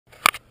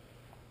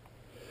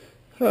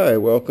Hi,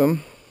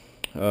 welcome.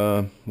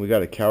 We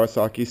got a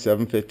Kawasaki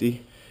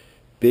 750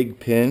 big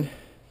pin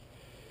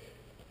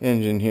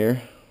engine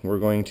here. We're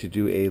going to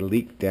do a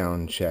leak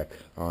down check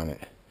on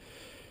it.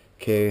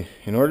 Okay,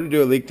 in order to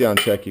do a leak down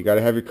check, you got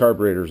to have your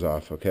carburetors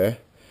off, okay?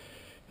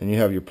 And you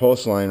have your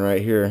pulse line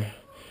right here,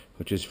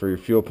 which is for your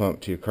fuel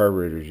pump to your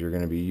carburetors. You're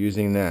going to be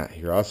using that.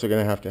 You're also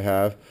going to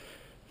have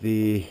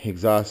the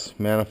exhaust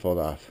manifold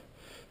off.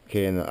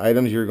 Okay, and the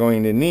items you're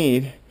going to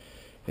need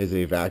is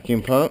a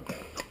vacuum pump,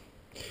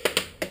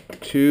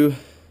 2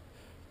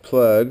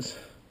 plugs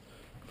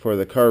for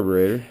the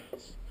carburetor.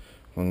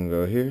 One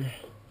go here,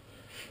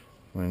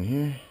 one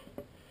here.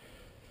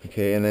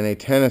 Okay, and then a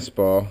tennis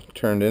ball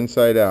turned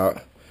inside out.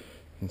 You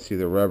can see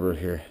the rubber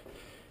here.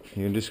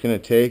 You're just going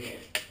to take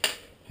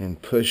and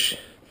push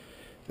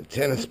the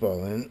tennis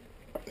ball in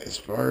as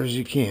far as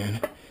you can.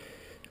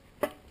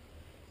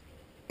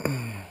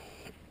 You're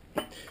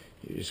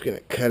just going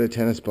to cut a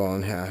tennis ball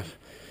in half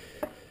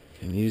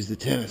and use the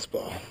tennis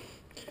ball.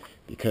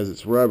 Because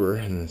it's rubber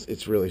and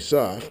it's really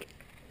soft,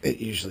 it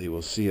usually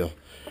will seal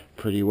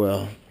pretty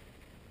well.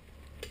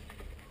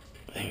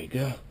 There you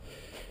go.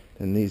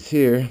 Then these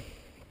here,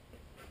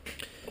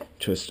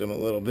 twist them a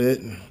little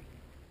bit and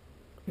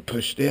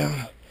push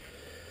down.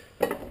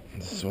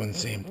 This one,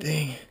 same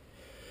thing.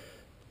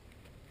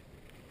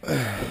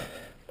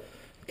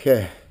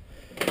 Okay.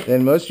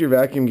 Then most of your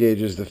vacuum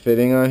gauges, the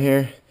fitting on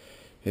here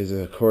is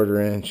a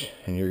 1/4 inch,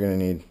 and you're going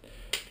to need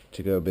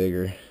to go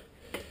bigger.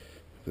 I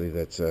believe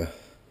that's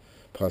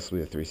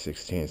possibly a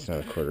 3/16. It's not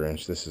a 1/4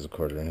 inch. This is a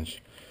 1/4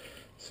 inch.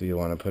 So you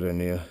want to put a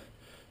new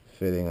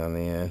fitting on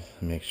the end.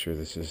 Make sure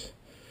this is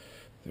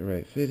the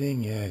right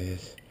fitting. Yeah, it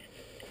is.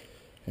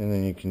 And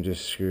then you can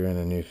just screw in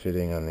a new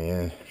fitting on the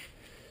end.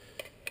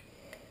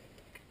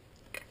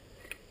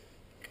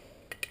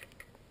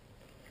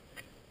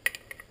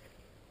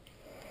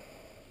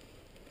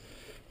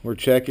 We're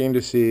checking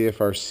to see if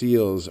our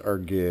seals are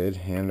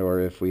good and or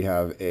if we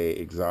have a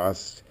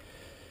exhaust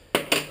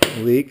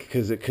leak,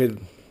 because it could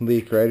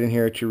leak right in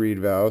here at your reed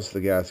valves, the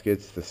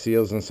gaskets, the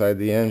seals inside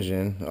the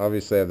engine.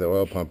 Obviously I have the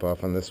oil pump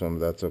off on this one,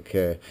 but that's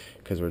okay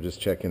because we're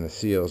just checking the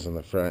seals in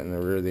the front and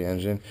the rear of the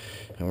engine,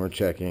 and we're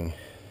checking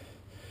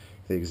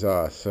the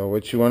exhaust. So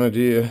what you want to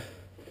do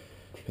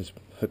is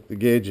hook the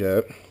gauge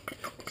up,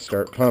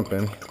 start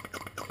pumping,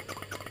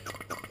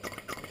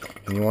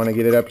 and you want to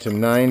get it up to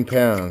 9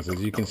 pounds.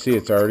 As you can see,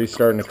 it's already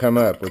starting to come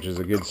up, which is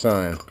a good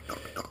sign.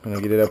 I'm going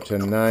to get it up to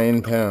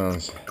 9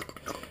 pounds.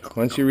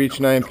 Once you reach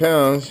 9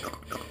 pounds,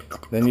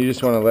 then you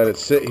just want to let it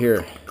sit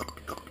here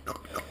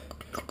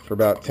for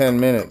about 10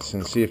 minutes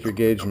and see if your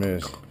gauge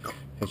moves.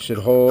 It should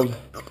hold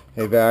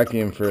a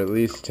vacuum for at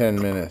least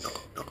 10 minutes.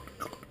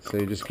 So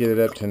you just get it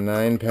up to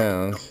 9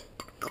 pounds.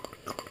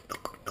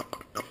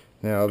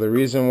 Now the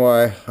reason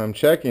why I'm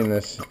checking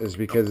this is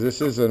because this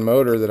is a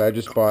motor that I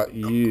just bought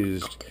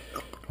used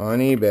on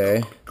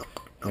eBay,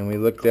 and we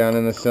looked down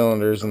in the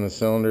cylinders and the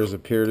cylinders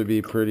appear to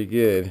be pretty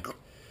good.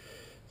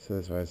 So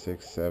that's why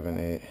 6, 7,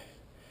 8.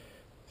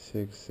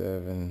 6,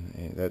 7,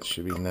 8. That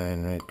should be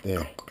 9 right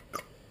there.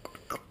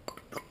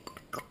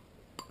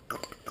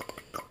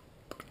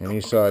 And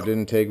you saw it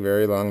didn't take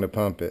very long to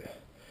pump it.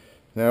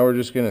 Now we're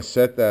just going to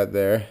set that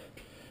there,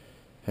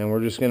 and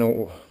we're just going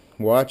to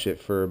watch it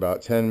for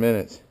about 10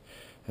 minutes.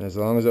 And as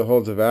long as it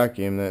holds a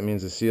vacuum, that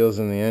means the seals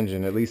in the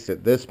engine, at least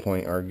at this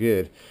point, are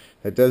good.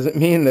 That doesn't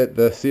mean that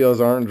the seals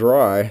aren't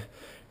dry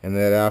and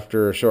that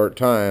after a short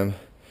time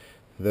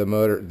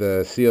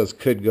the seals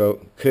could go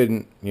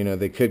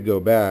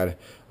bad.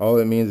 All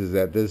it means is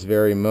that this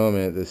very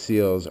moment the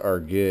seals are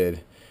good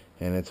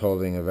and it's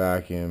holding a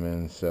vacuum,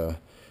 and so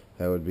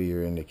that would be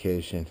your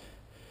indication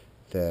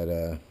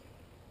that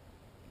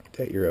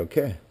that you're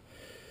okay.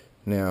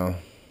 Now,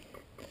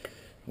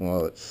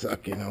 while it's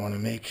sucking, I want to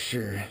make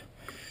sure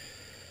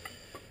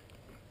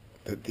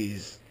that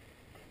these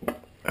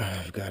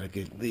I've got a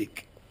good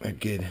leak, a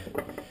good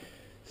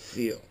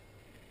seal.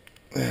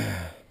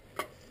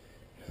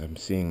 I'm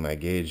seeing my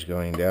gauge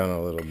going down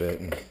a little bit.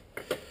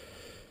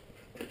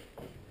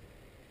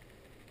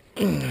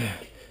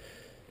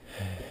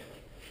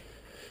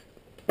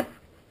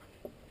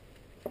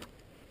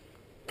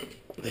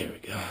 There we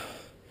go.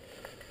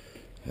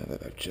 Now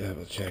that I've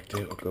double checked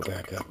it, we'll go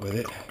back up with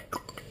it.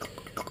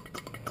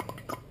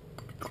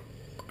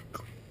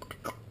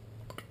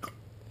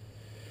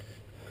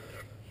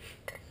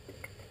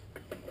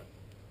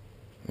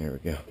 There we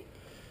go.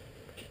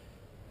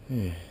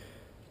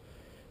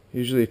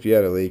 Usually if you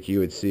had a leak, you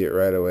would see it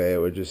right away. It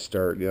would just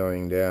start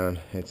going down.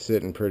 It's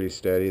sitting pretty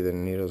steady. The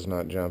needle's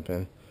not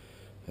jumping.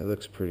 It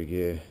looks pretty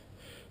good.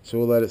 So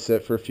we'll let it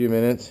sit for a few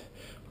minutes.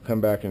 We'll come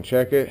back and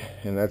check it.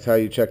 And that's how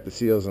you check the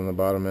seals on the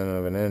bottom end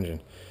of an engine.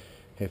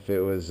 If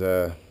it was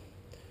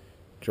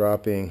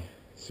dropping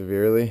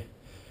severely,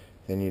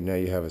 then you'd know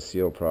you have a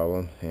seal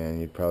problem,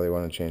 and you'd probably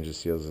want to change the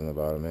seals in the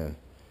bottom end.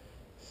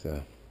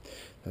 So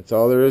that's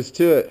all there is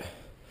to it.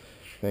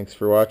 Thanks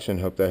for watching.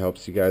 Hope that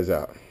helps you guys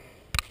out.